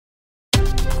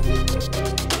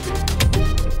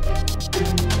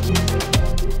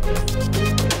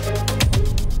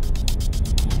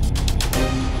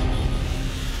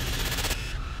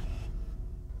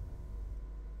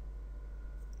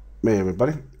Hey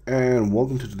everybody, and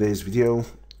welcome to today's video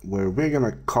where we're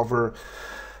gonna cover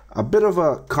a bit of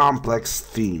a complex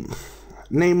theme.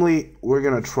 Namely, we're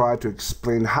gonna try to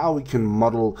explain how we can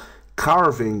model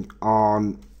carving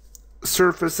on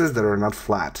surfaces that are not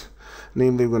flat.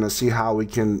 Namely, we're gonna see how we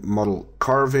can model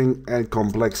carving and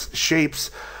complex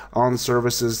shapes on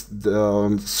surfaces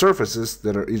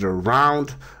that are either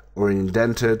round or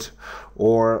indented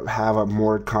or have a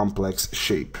more complex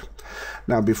shape.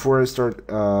 Now, before I start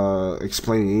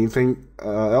explaining anything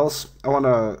else, I want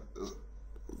to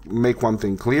make one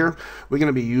thing clear. We're going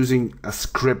to be using a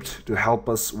script to help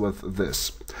us with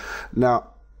this.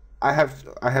 Now, I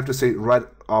have to say right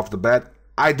off the bat,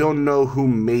 I don't know who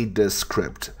made this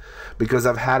script because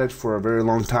I've had it for a very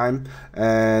long time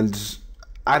and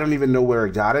I don't even know where I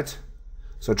got it.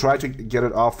 So I tried to get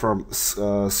it off from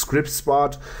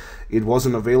ScriptSpot. It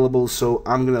wasn't available, so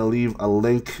I'm gonna leave a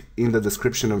link in the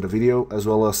description of the video as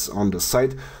well as on the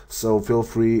site, so feel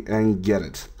free and get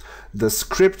it. The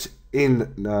script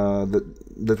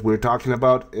that we're talking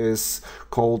about is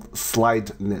called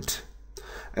SlideKnit.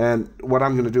 And what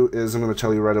I'm gonna do is I'm gonna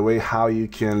tell you right away how you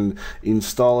can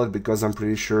install it, because I'm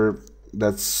pretty sure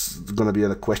that's gonna be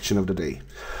the question of the day.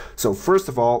 So first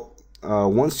of all,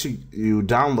 once you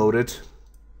download it,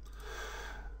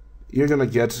 you're gonna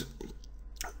get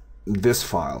this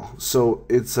file. So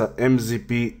it's a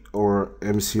MZP or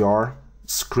MCR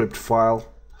script file.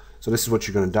 So this is what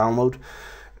you're going to download.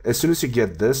 As soon as you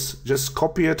get this, just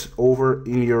copy it over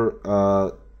in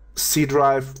your C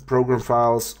drive, program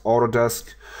files,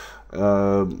 Autodesk.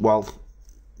 Well,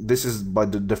 this is by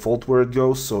the default where it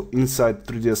goes. So inside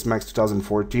 3ds Max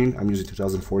 2014, I'm using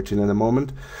 2014 at the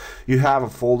moment, you have a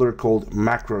folder called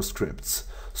macro scripts.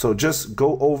 So just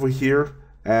go over here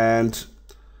and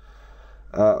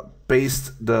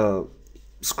paste the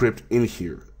script in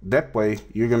here. That way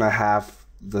you're gonna have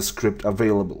the script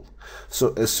available.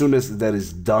 So as soon as that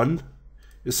is done,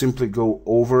 you simply go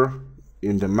over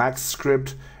in the Max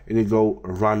script and you go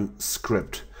run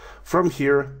script. From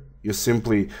here you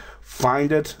simply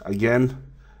find it again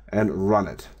and run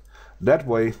it. That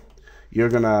way you're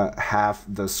gonna have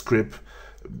the script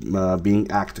being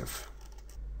active.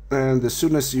 And as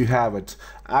soon as you have it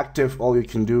active, all you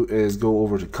can do is go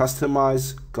over to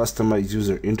customize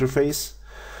user interface,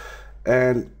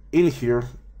 and in here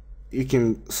you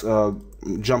can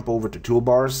jump over to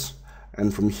toolbars,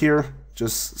 and from here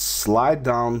just slide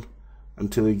down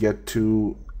until you get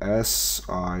to let's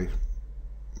find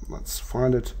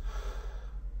it.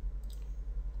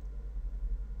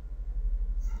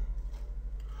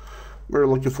 We're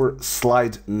looking for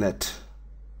SlideKnit.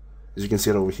 As you can see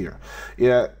it over here.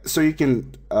 Yeah, so you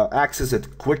can access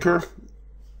it quicker.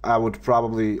 I would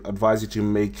probably advise you to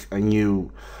make a new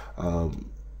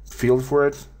field for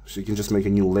it. So you can just make a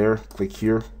new layer, click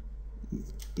here,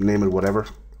 name it whatever,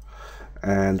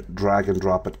 and drag and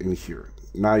drop it in here.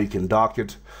 Now you can dock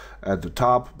it at the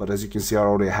top, but as you can see, I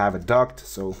already have it docked,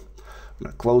 so I'm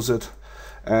gonna close it.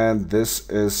 And this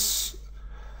is,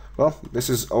 well, this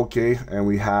is okay, and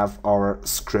we have our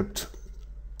script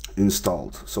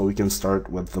installed, so we can start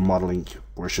with the modeling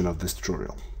portion of this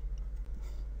tutorial.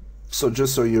 So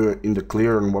just so you're in the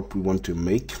clear on what we want to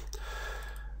make,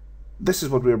 this is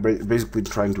what we're basically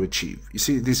trying to achieve. You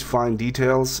see these fine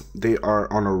details, they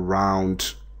are on a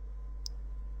round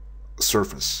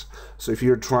surface. So if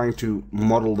you're trying to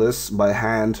model this by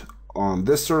hand on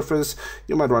this surface,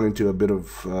 you might run into a bit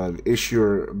of issue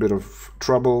or a bit of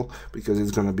trouble, because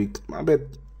it's going to be a bit,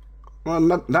 well,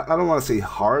 I don't want to say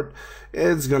hard,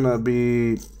 it's gonna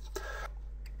be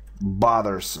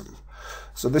bothersome.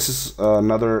 So this is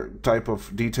another type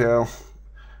of detail.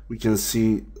 We can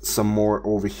see some more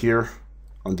over here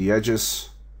on the edges,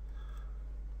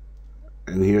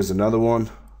 and here's another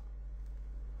one.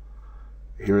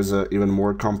 Here's a even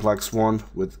more complex one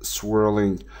with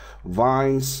swirling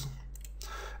vines,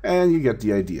 and you get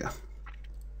the idea.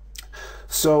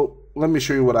 So let me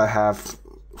show you what I have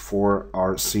for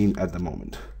our scene at the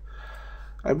moment.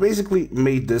 I basically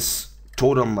made this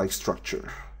totem-like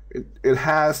structure. It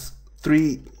has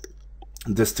three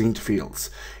distinct fields.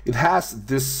 It has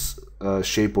this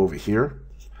shape over here,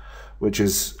 which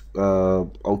is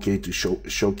okay to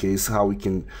showcase how we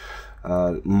can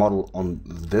model on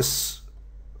this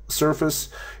surface.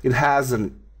 It has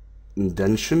an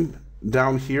indentation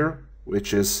down here,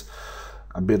 which is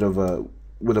a bit of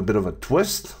a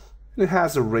twist. It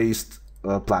has a raised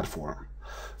platform.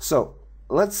 So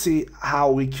let's see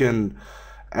how we can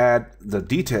add the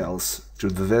details to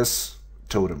this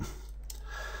totem.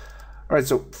 All right,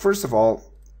 so first of all,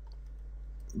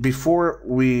 before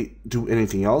we do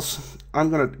anything else, I'm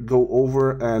gonna go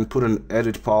over and put an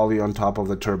edit poly on top of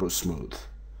the turbo smooth.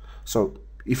 So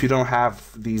if you don't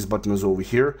have these buttons over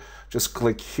here, just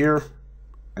click here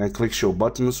and click show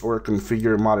buttons or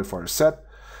configure modifier set,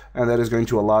 and that is going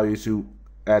to allow you to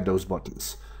add those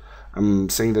buttons. I'm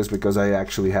saying this because I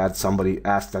actually had somebody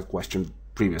ask that question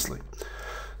previously.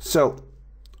 So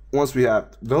once we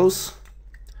have those,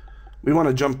 we want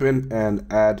to jump in and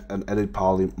add an edit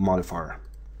poly modifier.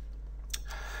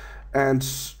 And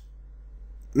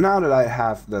now that I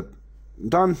have that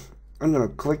done, I'm going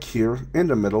to click here in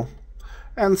the middle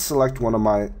and select one of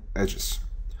my edges.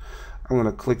 I'm going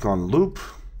to click on loop,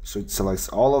 so it selects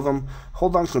all of them.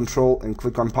 Hold down Control and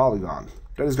click on polygon.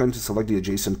 That is going to select the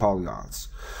adjacent polygons.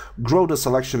 Grow the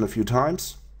selection a few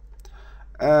times,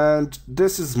 and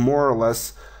this is more or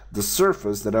less the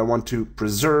surface that I want to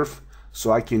preserve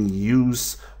so I can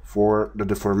use for the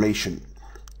deformation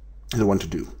that I want to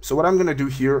do. So what I'm going to do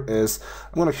here is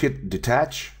I'm going to hit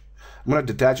detach. I'm going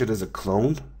to detach it as a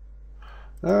clone.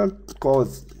 Call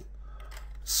it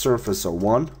surface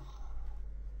 01.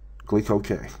 Click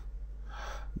OK.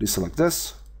 Deselect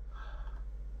this,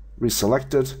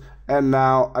 reselect it, and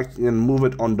now I can move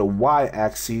it on the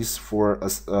y-axis for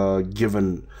a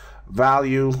given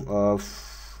value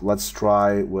of, let's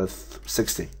try with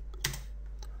 60.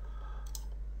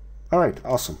 Alright,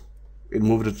 awesome. It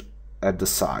moved it at the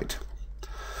side.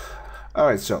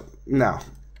 Alright, so now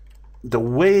the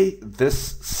way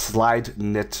this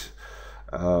SlideKnit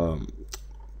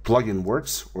plugin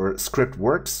works, or script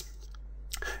works,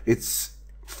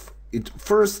 it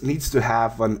first needs to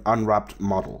have an unwrapped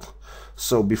model.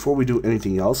 So before we do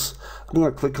anything else, I'm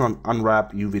going to click on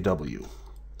Unwrap UVW.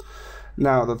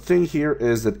 Now the thing here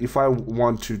is that if I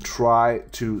want to try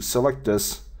to select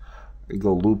this, I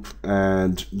go loop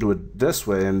and do it this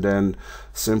way, and then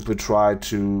simply try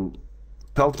to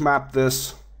pelt map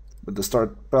this with the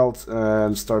start pelt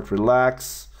and start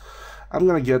relax, I'm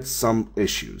going to get some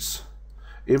issues.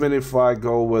 Even if I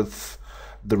go with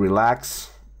the relax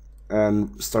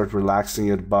and start relaxing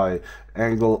it by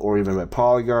angle or even by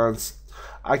polygons,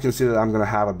 I can see that I'm going to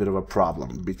have a bit of a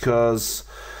problem because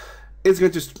it's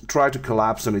going to try to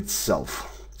collapse on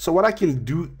itself. So what I can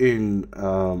do in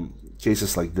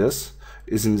cases like this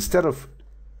is, instead of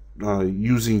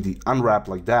using the unwrap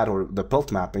like that or the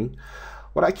pelt mapping,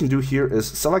 what I can do here is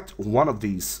select one of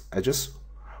these edges,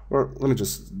 or let me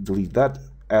just delete that,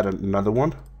 add another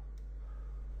one,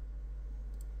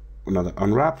 another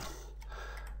unwrap.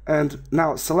 And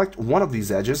now select one of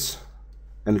these edges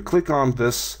and click on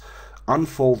this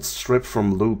unfold strip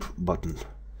from loop button.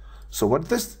 So what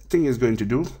this thing is going to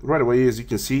do right away is, you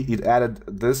can see it added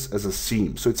this as a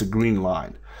seam, so it's a green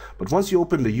line. But once you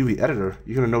open the UV editor,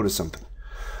 you're going to notice something.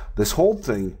 This whole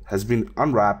thing has been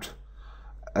unwrapped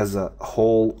as a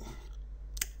whole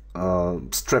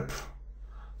strip.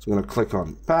 So I'm going to click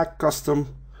on Pack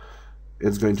Custom.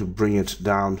 It's going to bring it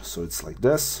down so it's like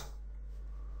this.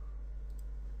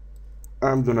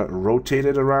 I'm going to rotate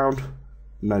it around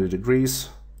 90 degrees,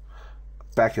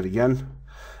 back it again.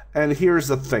 And here's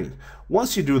the thing.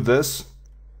 Once you do this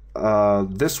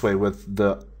this way with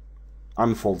the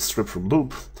unfold strip from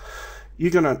loop,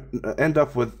 you're going to end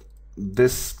up with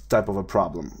this type of a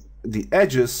problem. The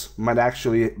edges might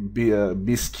actually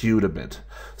be skewed a bit.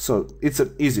 So it's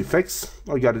an easy fix.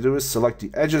 All you got to do is select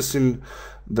the edges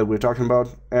that we're talking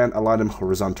about and align them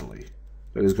horizontally.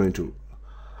 That is going to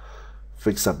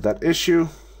fix up that issue.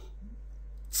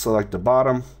 Select the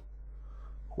bottom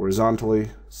horizontally,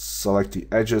 select the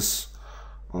edges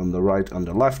on the right, on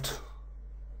the left,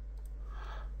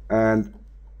 and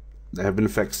they have been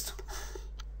fixed.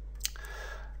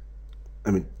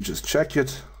 Let me just check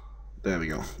it. There we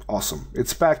go. Awesome.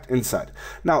 It's packed inside.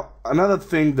 Now, another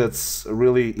thing that's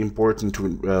really important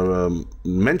to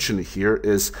mention here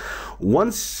is,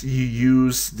 once you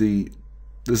use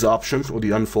this option, or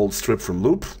the unfold strip from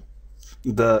loop,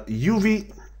 the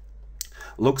UV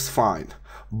looks fine.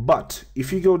 But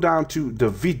if you go down to the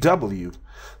VW,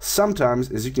 sometimes,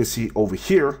 as you can see over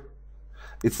here,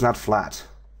 it's not flat.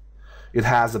 It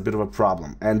has a bit of a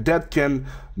problem, and that can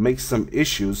make some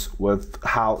issues with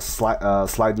how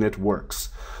SlideKnit works.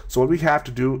 So what we have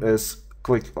to do is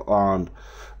click on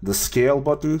the scale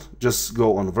button, just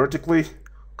go on vertically,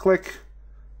 click,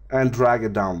 and drag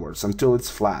it downwards until it's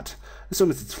flat. As soon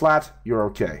as it's flat, you're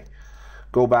okay.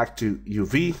 Go back to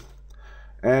UV,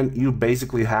 and you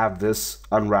basically have this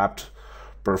unwrapped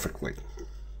perfectly.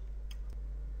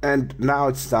 And now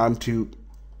it's time to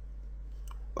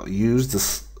use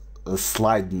this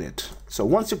SlideKnit. So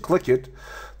once you click it,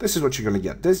 this is what you're going to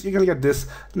get. You're going to get this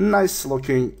nice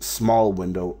looking small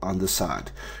window on the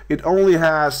side. It only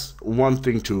has one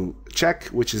thing to check,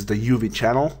 which is the UV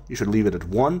channel. You should leave it at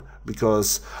 1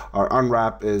 because our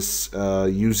unwrap is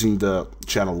using the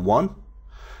channel 1.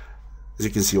 As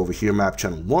you can see over here, map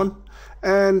channel 1,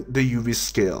 and the UV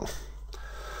scale.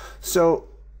 So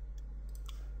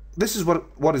this is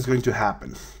what is going to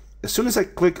happen. As soon as I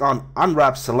click on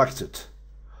unwrap selected,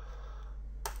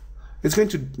 it's going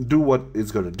to do what it's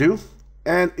going to do,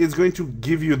 and it's going to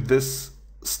give you this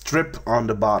strip on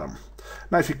the bottom.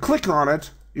 Now if you click on it,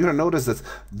 you're going to notice that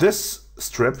this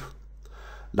strip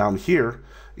down here,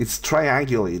 it's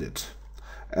triangulated,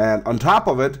 and on top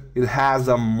of it, it has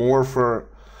a morpher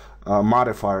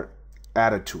modifier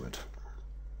added to it.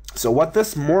 So what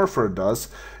this morpher does,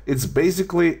 it's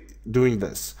basically doing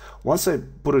this. Once I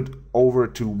put it over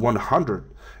to 100,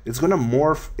 it's going to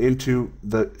morph into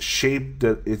the shape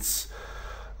that its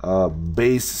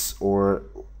base or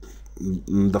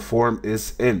the form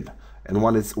is in. And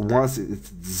once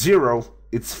it's 0,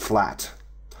 it's flat.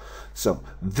 So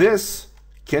this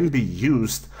can be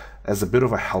used as a bit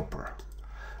of a helper.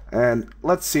 And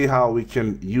let's see how we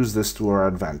can use this to our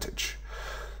advantage.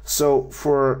 So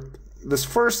for this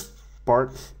first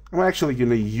part, I'm actually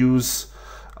going to use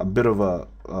a bit of a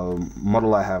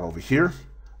model I have over here.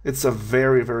 It's a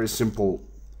very, very simple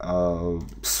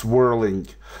swirling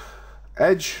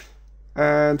edge.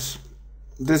 And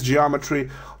this geometry,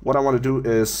 what I want to do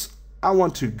is I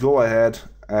want to go ahead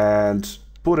and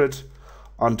put it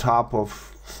on top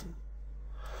of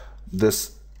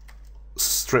this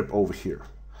strip over here.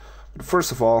 But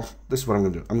first of all, this is what I'm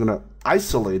going to do. I'm going to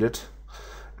isolate it,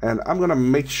 and I'm going to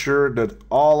make sure that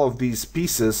all of these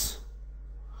pieces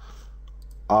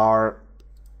are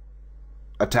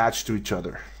attached to each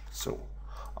other. So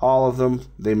all of them,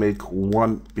 they make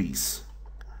one piece.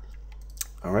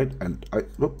 All right, and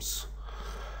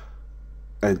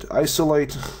and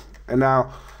isolate, and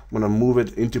now I'm going to move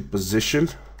it into position.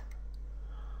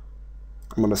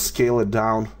 I'm going to scale it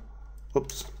down.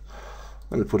 Oops,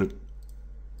 let me put it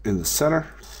in the center.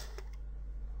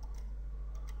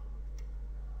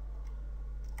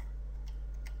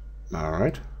 All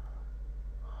right.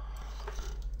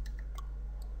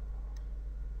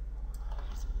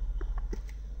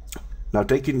 Now,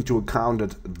 taking into account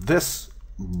that this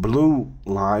blue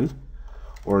line,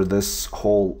 or this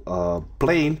whole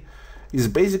plane, is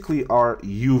basically our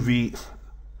UV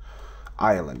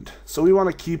island. So we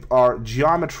want to keep our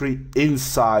geometry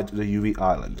inside the UV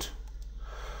island.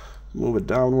 Move it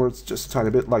downwards just a tiny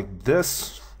bit like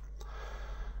this.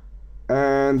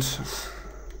 And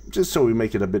just so we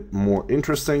make it a bit more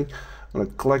interesting, I'm going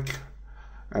to click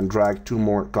and drag 2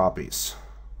 more copies.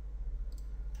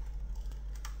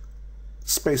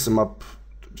 Space them up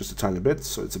just a tiny bit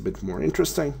so it's a bit more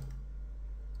interesting.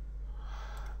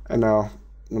 And now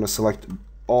I'm going to select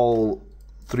all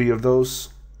 3 of those,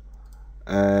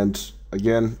 and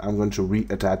again I'm going to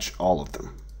reattach all of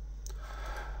them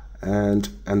and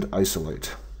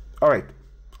isolate. All right,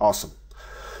 awesome.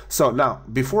 So now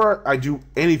before I do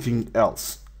anything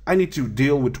else, I need to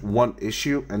deal with one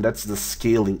issue, and that's the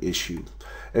scaling issue.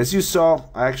 As you saw,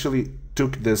 I actually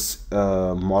took this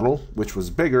model, which was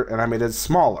bigger, and I made it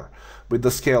smaller with the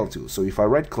scale tool. So if I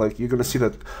right click, you're going to see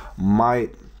that my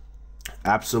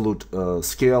absolute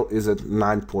scale is at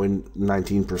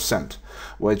 9.19%,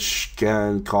 which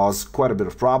can cause quite a bit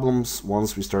of problems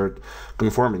once we start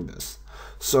conforming this.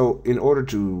 So in order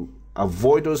to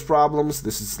avoid those problems,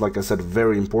 this is, like I said,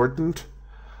 very important.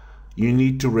 You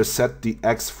need to reset the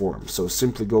X form. So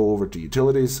simply go over to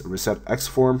Utilities, Reset X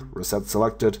form, Reset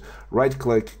Selected, right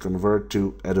click, Convert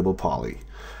to Editable Poly.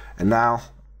 And now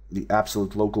the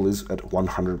absolute local is at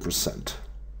 100%.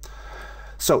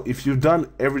 So if you've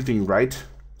done everything right,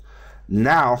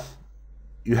 now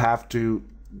you have to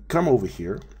come over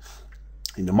here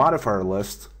in the modifier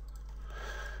list.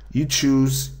 You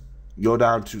choose, go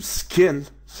down to Skin,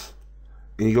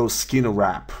 and you go Skin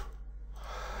Wrap.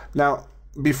 Now,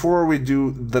 before we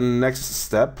do the next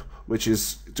step, which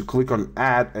is to click on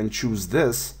Add and choose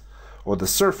this, or the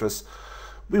surface,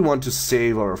 we want to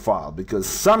save our file, because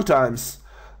sometimes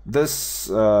this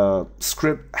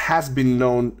script has been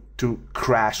known to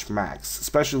crash max,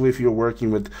 especially if you're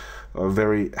working with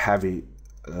very heavy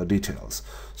details.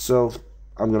 So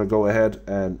I'm going to go ahead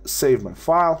and save my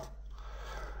file,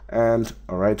 and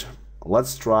all right,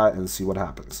 let's try and see what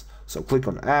happens. So click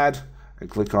on Add and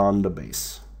click on the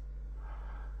base.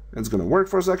 It's going to work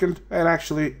for a second, and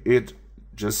actually it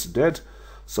just did,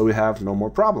 so we have no more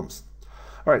problems.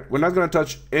 All right, we're not going to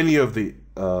touch any of the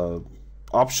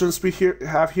options we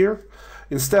have here.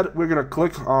 Instead, we're going to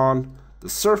click on the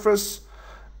surface,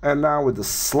 And now with the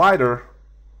slider,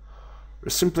 we're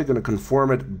simply going to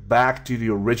conform it back to the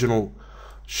original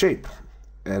shape.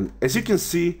 And as you can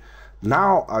see,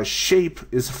 now our shape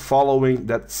is following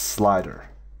that slider.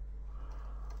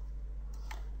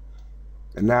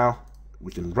 And now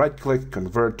we can right click,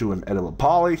 convert to an editable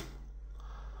poly.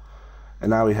 And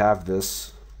now we have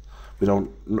this. We no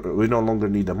longer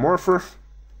need a morpher.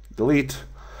 Delete.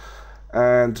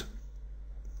 And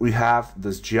we have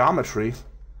this geometry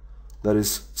that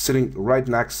is sitting right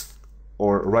next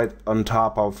or right on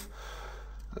top of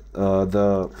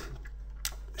the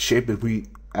shape that we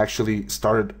actually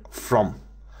started from.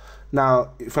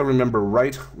 Now, if I remember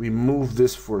right, we moved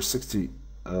this for 60.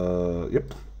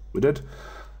 Yep, we did.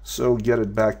 So get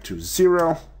it back to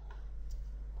 0.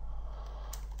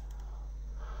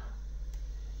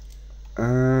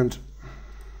 And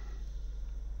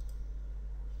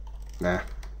nah,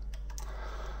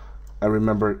 I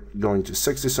remember going to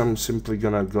 60, so I'm simply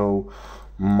gonna go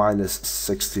minus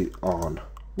 60 on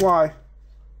Y.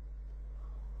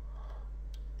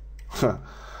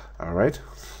 All right,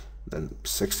 then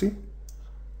 60.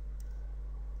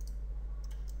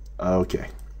 Okay.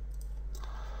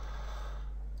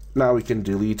 Now we can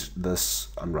delete this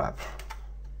unwrap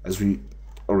as we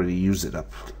already used it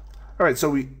up. All right, so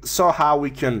we saw how we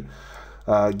can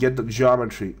get the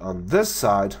geometry on this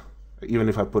side. Even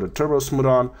if I put a turbo smooth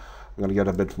on, I'm going to get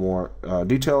a bit more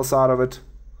details out of it.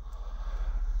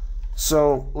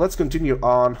 So let's continue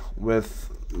on with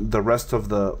the rest of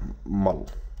the model.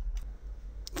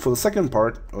 For the second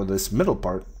part, or this middle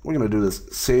part, we're going to do this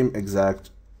same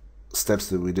exact steps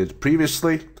that we did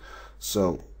previously.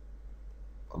 So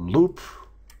a loop,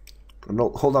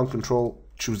 hold down Control,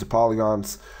 choose the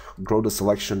polygons, grow the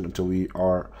selection until we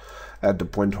are at the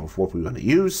point of what we want to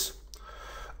use.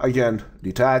 Again,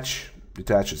 detach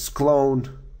is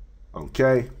cloned,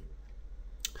 okay,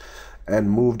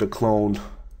 and move the clone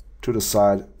to the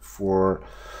side for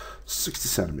 60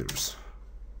 centimeters.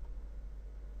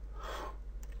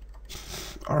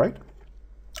 All right,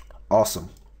 awesome.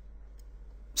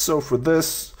 So for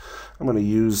this, I'm going to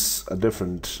use a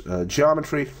different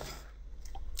geometry.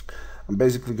 I'm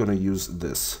basically going to use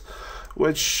this,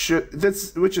 which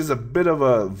is a bit of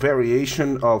a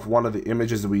variation of one of the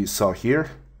images that we saw here.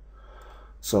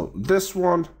 So this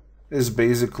one is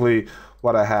basically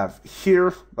what I have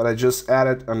here, but I just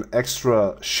added an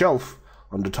extra shelf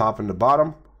on the top and the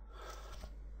bottom,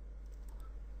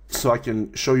 so I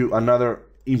can show you another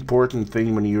important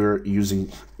thing when you're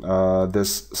using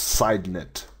this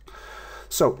SlideKnit.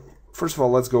 So first of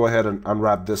all, let's go ahead and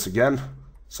unwrap this again.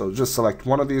 So just select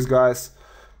one of these guys,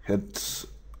 hit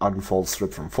unfold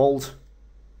strip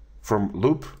from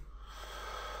loop,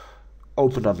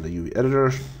 open up the UV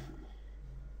editor.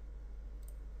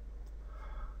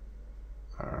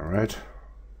 All right,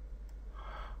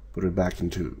 put it back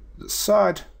into the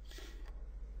side,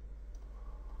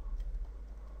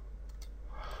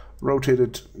 rotate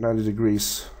it 90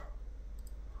 degrees,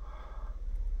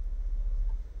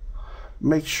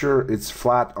 make sure it's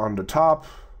flat on the top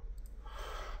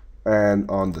and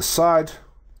on the side.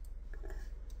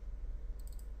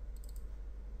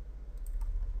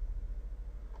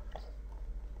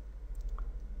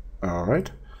 All right,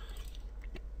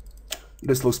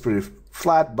 this looks pretty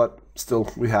flat, but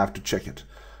still we have to check it,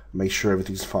 make sure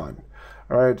everything's fine.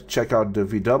 All right, check out the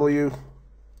VW.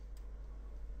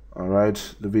 All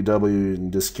right, the VW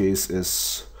in this case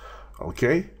is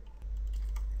okay.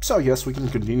 So yes, we can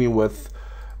continue with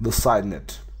the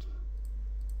SlideKnit.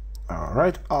 All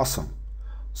right, awesome.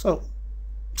 So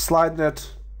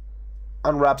SlideKnit,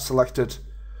 unwrap selected,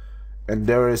 and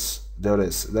there it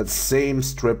is, that same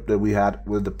strip that we had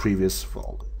with the previous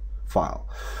file.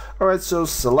 All right, so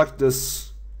select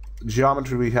this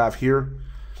geometry we have here,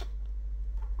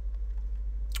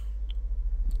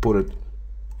 put it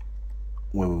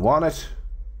where we want it,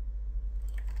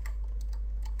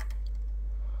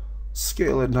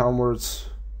 scale it downwards,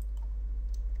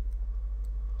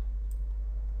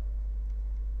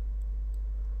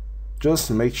 just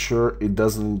make sure it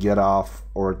doesn't get off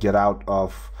or get out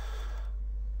of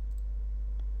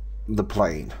the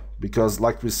plane, because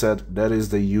like we said, that is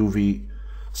the UV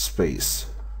space.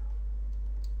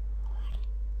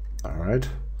 All right,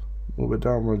 move it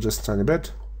downward just a tiny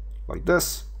bit, like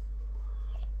this.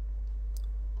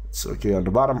 It's okay on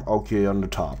the bottom, okay on the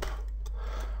top.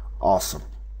 Awesome.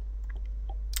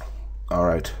 All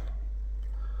right,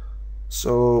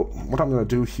 so what I'm gonna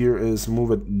do here is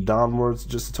move it downwards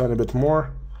just a tiny bit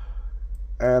more,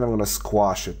 and I'm gonna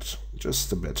squash it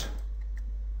just a bit,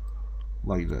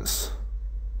 like this.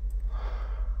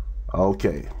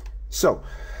 Okay, so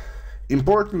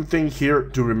important thing here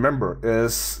to remember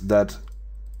is that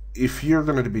if you're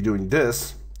going to be doing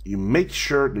this, you make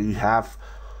sure that you have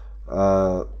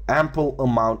ample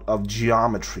amount of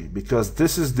geometry, because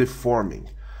this is deforming.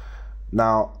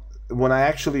 Now, when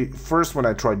I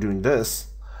tried doing this,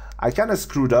 I kind of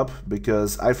screwed up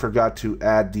because I forgot to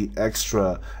add the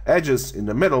extra edges in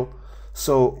the middle,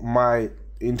 so my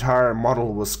entire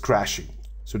model was crashing,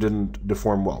 so it didn't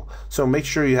deform well. So make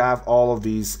sure you have all of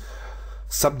these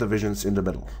subdivisions in the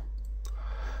middle.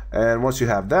 And once you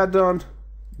have that done,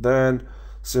 then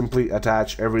simply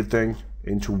attach everything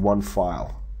into one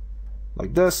file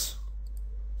like this,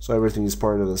 so everything is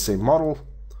part of the same model.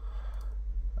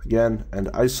 Again, and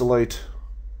isolate.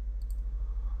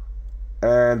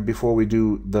 And before we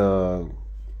do the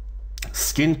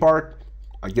skin part,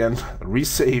 again,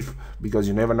 resave, because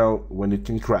you never know when it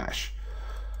can crash.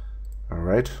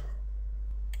 Alright,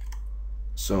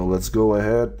 so let's go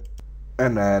ahead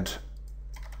and add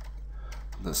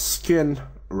the skin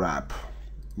wrap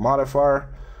modifier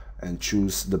and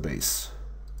choose the base.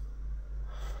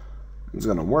 It's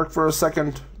gonna work for a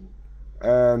second,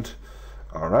 and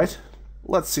alright,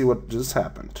 let's see what just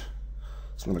happened.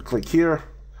 So I'm gonna click here,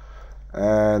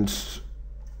 and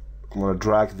I'm gonna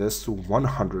drag this to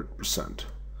 100%.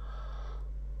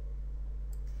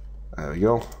 There we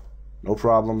go. No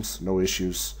problems, no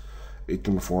issues. It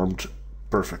conformed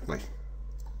perfectly.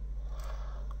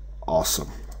 Awesome.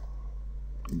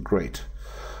 Great.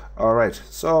 Alright,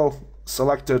 so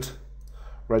select it,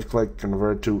 right click,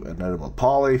 convert to editable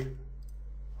poly,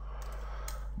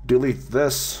 delete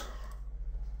this,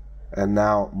 and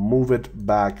now move it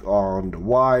back on the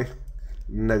Y,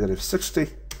 -60,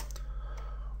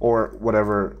 or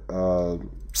whatever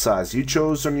size you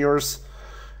chose on yours,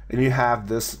 and you have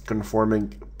this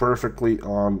conforming perfectly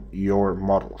on your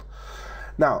model.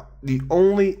 Now, the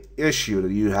only issue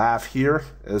that you have here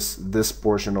is this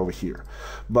portion over here,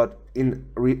 but in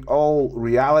all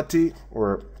reality,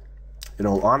 or in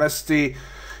all honesty,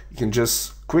 you can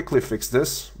just quickly fix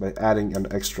this by adding an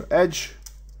extra edge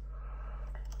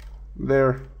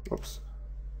there. Whoops.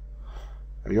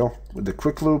 There you go. With the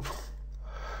quick loop,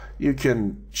 you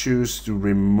can choose to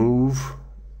remove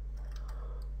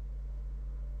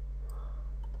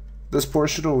this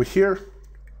portion over here,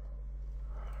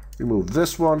 remove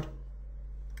this one,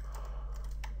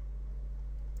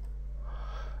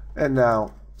 and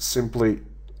now simply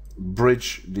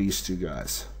bridge these two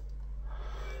guys.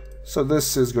 So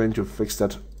this is going to fix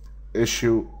that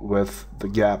issue with the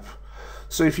gap.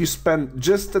 So if you spend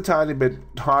just a tiny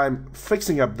bit time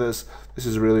fixing up this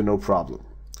is really no problem.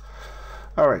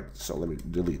 Alright, so let me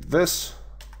delete this.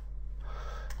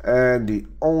 And the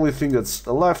only thing that's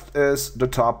left is the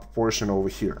top portion over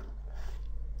here.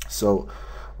 So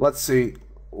let's see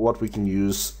what we can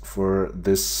use for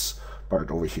this part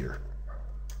over here.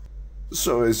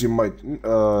 So as you might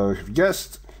have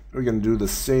guessed, we're going to do the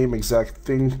same exact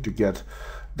thing to get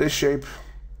this shape.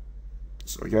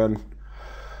 So again,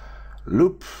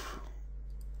 loop,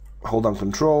 hold down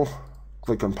Control,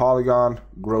 click on polygon,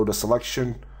 grow the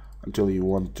selection until you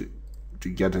want to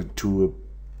get it to a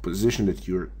position that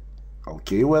you're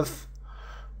okay with.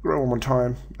 Grow one more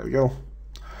time. There we go.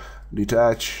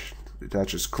 Detach.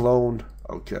 Detach is cloned.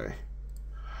 Okay.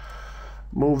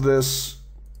 Move this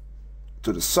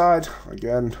to the side.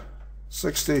 Again,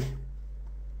 60.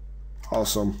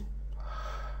 Awesome.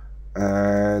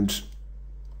 And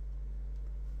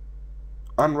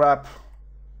unwrap.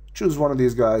 Choose one of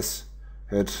these guys.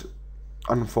 Hit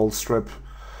unfold strip.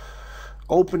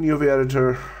 Open UV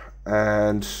editor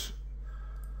and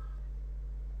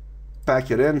pack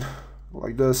it in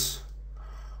like this.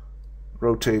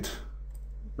 Rotate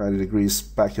 90 degrees,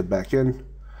 pack it back in.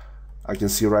 I can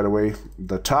see right away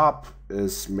the top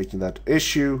is making that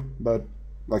issue, but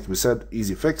like we said,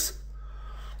 easy fix.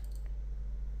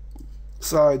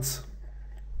 Sides,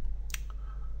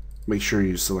 make sure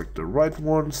you select the right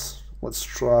ones. Let's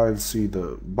try and see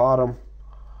the bottom.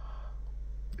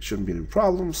 It shouldn't be any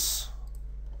problems.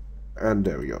 And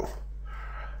there we go.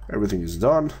 Everything is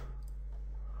done.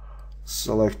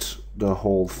 Select the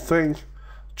whole thing.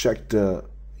 Check the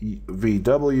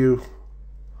VW.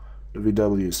 The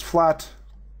VW is flat.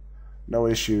 No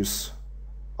issues.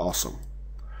 Awesome.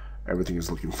 Everything is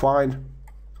looking fine.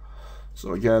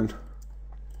 So again,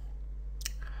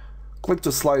 click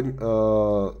the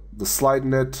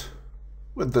SlideKnit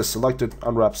with this selected,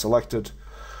 unwrap selected.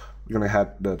 We're gonna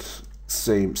have that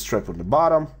same strip on the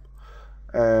bottom,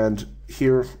 and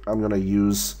here I'm gonna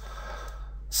use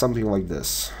something like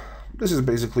this. This is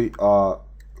basically a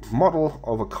model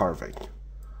of a carving.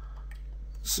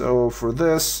 So for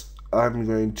this, I'm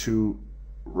going to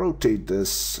rotate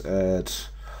this at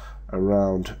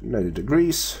around 90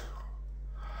 degrees.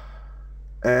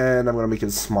 and I'm going to make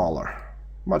it smaller,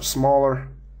 much smaller,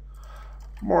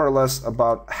 more or less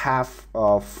about half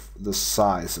of the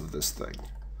size of this thing.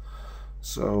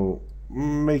 So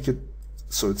make it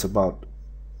so it's about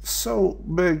so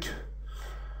big.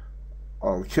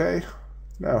 Okay,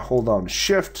 now hold down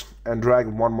Shift and drag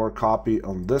one more copy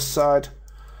on this side.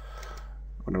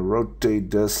 I'm going to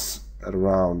rotate this at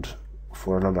around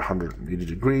for another 180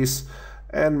 degrees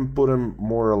and put them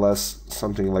more or less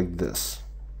something like this.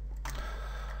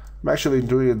 I'm actually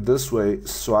doing it this way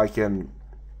so I can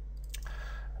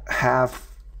have,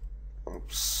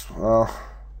 oops, well,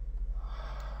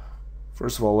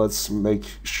 first of all, let's make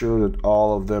sure that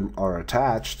all of them are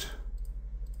attached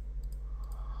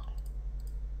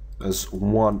as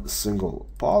one single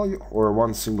poly or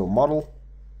one single model.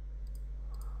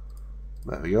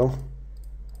 There we go.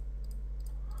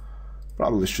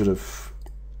 Probably should have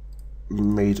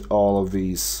made all of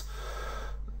these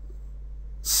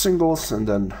singles and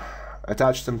then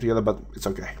attach them together, but it's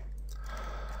okay.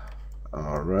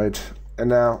 All right, and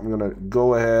now I'm gonna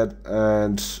go ahead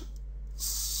and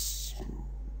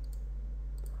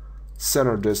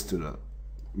center this to the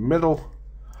middle,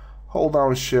 hold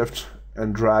down Shift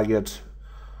and drag it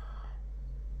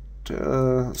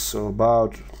to, so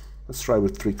about, let's try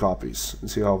with 3 copies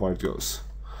and see how far it goes.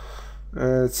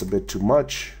 It's a bit too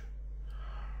much.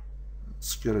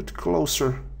 Let's get it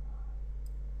closer.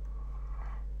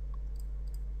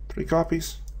 3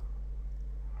 copies.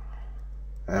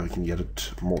 And we can get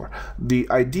it more. The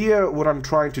idea, what I'm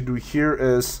trying to do here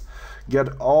is get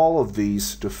all of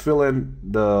these to fill in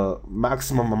the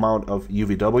maximum amount of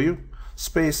UVW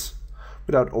space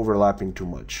without overlapping too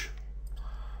much.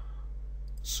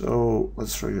 So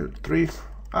let's try here 3.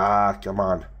 Ah, come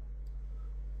on.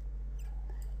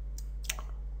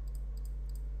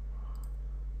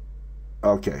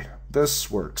 Okay, this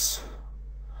works.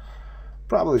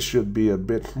 Probably should be a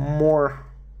bit more.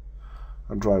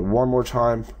 I'll try one more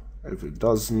time. If it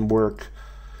doesn't work,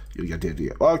 you get the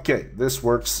idea. Okay, this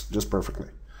works just perfectly.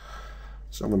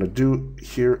 So I'm going to do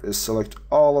here is select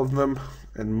all of them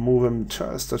and move them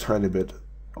just a tiny bit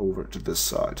over to this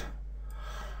side.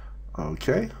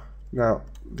 Okay, now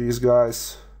these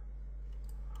guys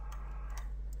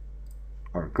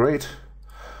are great.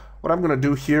 What I'm going to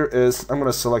do here is I'm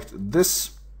going to select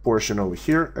this portion over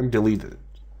here and delete it.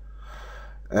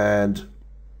 And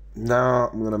now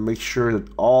I'm going to make sure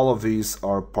that all of these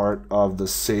are part of the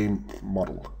same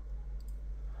model.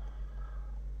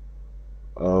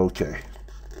 Okay,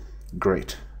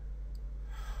 great.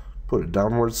 Put it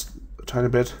downwards a tiny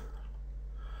bit.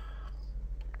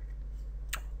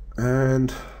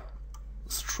 And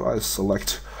let's try to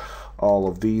select all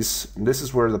of these. And this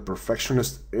is where the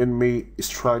perfectionist in me is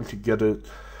trying to get it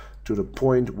to the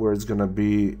point where it's gonna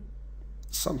be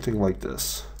something like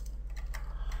this.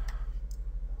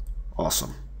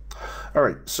 Awesome. All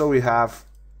right, so we have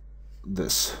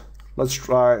this. Let's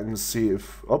try and see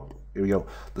if, oh, here we go.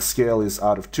 The scale is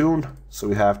out of tune, so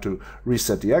we have to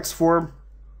reset the X form.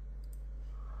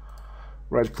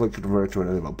 Right click, convert to an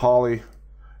enable poly.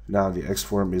 Now the X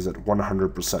form is at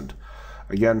 100%.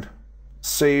 Again,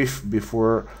 save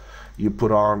before you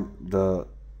put on the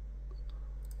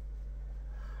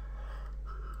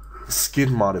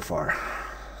skin modifier.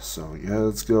 So yeah,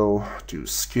 let's go to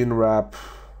skin wrap,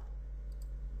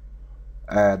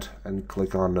 add, and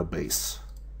click on the base.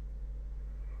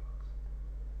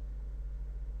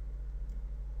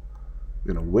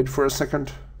 I'm gonna wait for a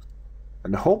second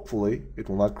and hopefully it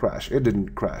will not crash. It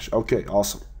didn't crash. Okay,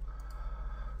 awesome.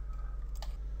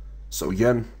 So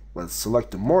again, let's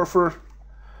select the morpher,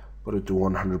 put it to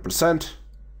 100%,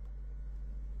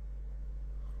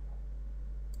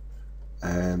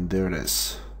 and there it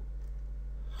is.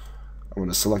 I'm going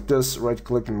to select this, right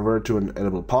click, convert to an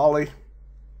editable poly,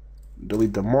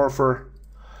 delete the morpher,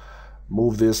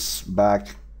 move this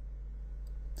back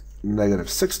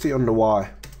 -60 on the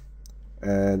Y,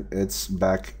 and it's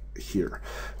back here.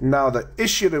 Now the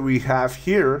issue that we have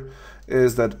here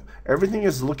is that everything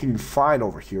is looking fine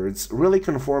over here. It's really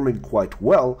conforming quite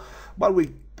well, but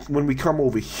when we come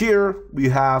over here, we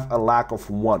have a lack of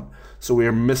 1. So we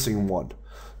are missing 1.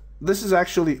 This is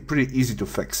actually pretty easy to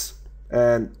fix.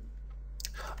 And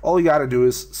all you gotta do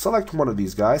is select one of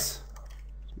these guys.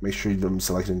 Make sure you don't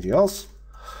select anything else.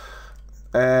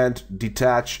 And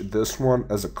detach this one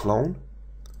as a clone.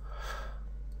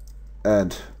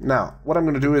 And now, what I'm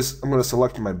gonna do is I'm gonna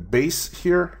select my base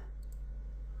here.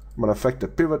 I'm going to affect the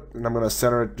pivot and I'm going to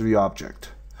center it to the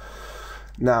object.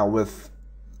 Now with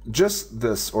just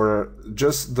this, or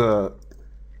just the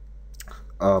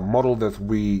model that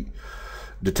we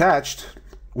detached,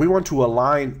 we want to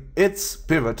align its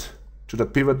pivot to the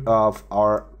pivot of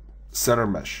our center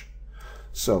mesh.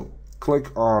 So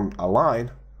click on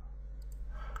Align,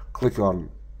 click on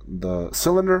the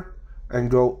cylinder, and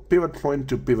go pivot point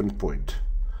to pivot point.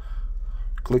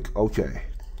 Click OK.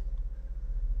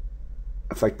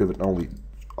 Effect pivot only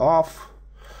off.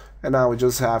 And now we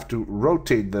just have to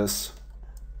rotate this,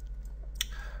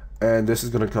 and this is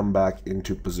going to come back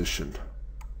into position.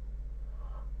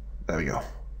 There we go.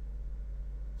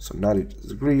 So 90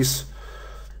 degrees,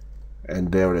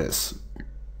 and there it is.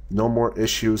 No more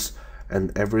issues,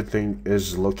 and everything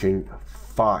is looking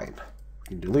fine. We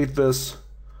can delete this,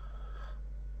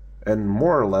 and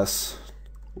more or less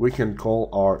we can call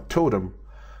our totem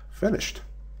finished.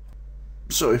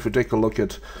 So if we take a look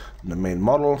at the main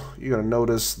model, you're going to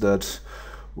notice that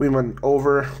we went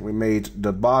over, we made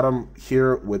the bottom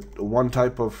here with one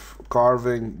type of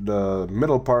carving, the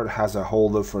middle part has a whole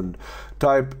different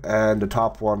type, and the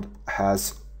top one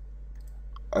has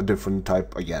a different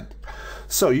type again.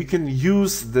 So you can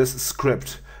use this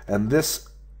script and this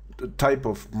type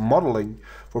of modeling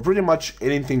for pretty much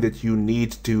anything that you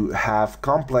need to have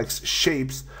complex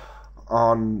shapes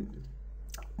on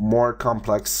more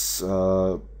complex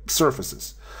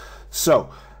surfaces. So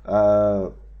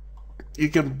you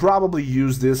can probably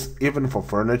use this even for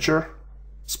furniture,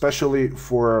 especially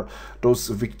for those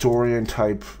Victorian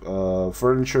type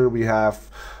furniture. We have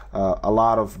a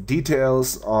lot of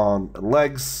details on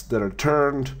legs that are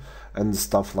turned and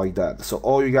stuff like that. So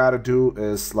all you gotta do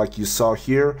is, like you saw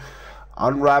here,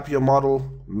 unwrap your model,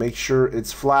 make sure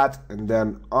it's flat, and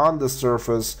then on the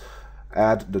surface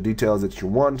add the details that you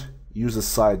want. Use a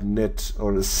SlideKnit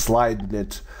or a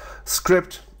SlideKnit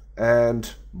script,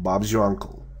 and Bob's your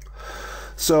uncle.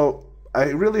 So I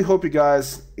really hope you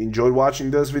guys enjoyed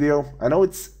watching this video. I know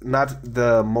it's not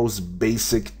the most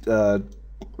basic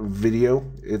video,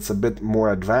 it's a bit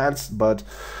more advanced, but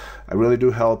I really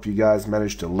do hope you guys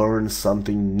manage to learn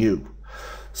something new.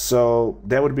 So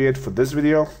that would be it for this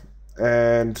video,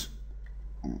 and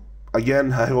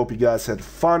again, I hope you guys had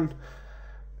fun,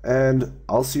 and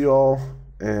I'll see you all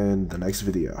in the next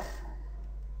video.